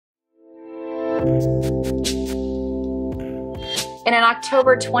In an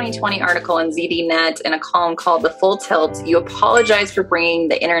October 2020 article in ZDNet in a column called The Full Tilt, you apologize for bringing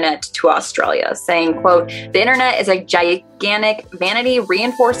the internet to Australia, saying, quote, "The internet is a gigantic vanity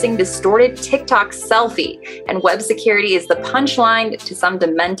reinforcing distorted tick-tock selfie, and web security is the punchline to some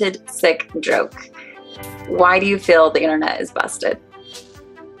demented, sick joke." Why do you feel the internet is busted?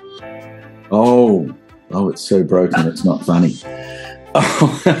 Oh, it's so broken, it's not funny.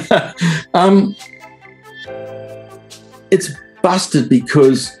 It's busted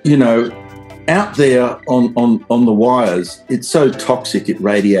because, out there on the wires, it's so toxic it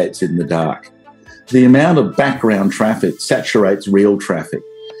radiates in the dark. The amount of background traffic saturates real traffic.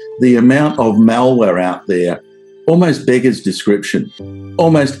 The amount of malware out there almost beggars description.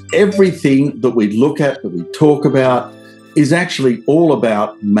 Almost everything that we look at, that we talk about, is actually all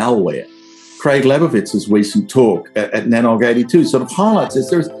about malware. Craig Leiboviz's recent talk at NANOG Ep.2 sort of highlights this.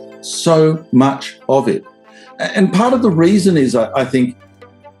 There's so much of it. And part of the reason is, I think,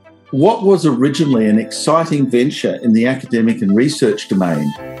 what was originally an exciting venture in the academic and research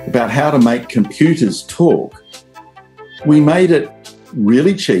domain about how to make computers talk, we made it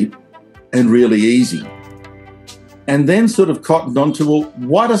really cheap and really easy. And then sort of cottoned onto, well,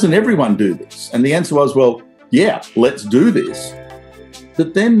 why doesn't everyone do this? And the answer was, well, yeah, let's do this.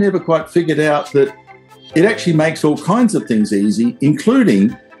 But then never quite figured out that it actually makes all kinds of things easy,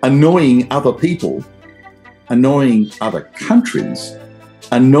 including annoying other people, annoying other countries,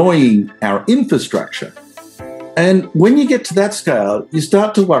 annoying our infrastructure. And when you get to that scale, you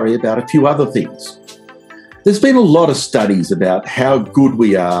start to worry about a few other things. There's been a lot of studies about how good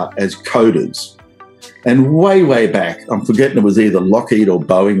we are as coders. And way back, I'm forgetting it was either Lockheed or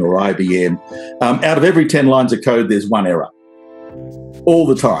Boeing or IBM, out of every 10 lines of code, there's one error. All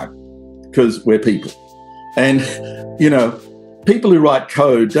the time, because we're people. And, people who write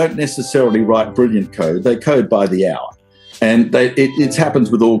code don't necessarily write brilliant code. They code by the hour. And it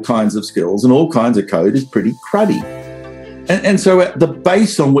happens with all kinds of skills, and all kinds of code is pretty cruddy. And so at the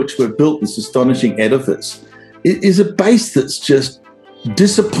base on which we've built this astonishing edifice is a base that's just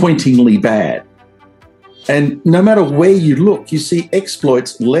disappointingly bad. And no matter where you look, you see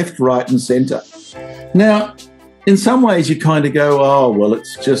exploits left, right, and center. Now, in some ways, you kind of go, oh, well,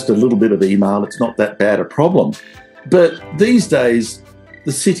 it's just a little bit of email. It's not that bad a problem. But these days,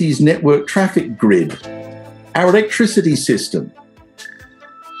 the city's network traffic grid, our electricity system,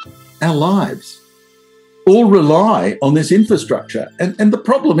 our lives, all rely on this infrastructure. And the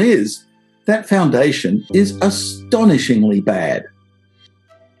problem is that foundation is astonishingly bad.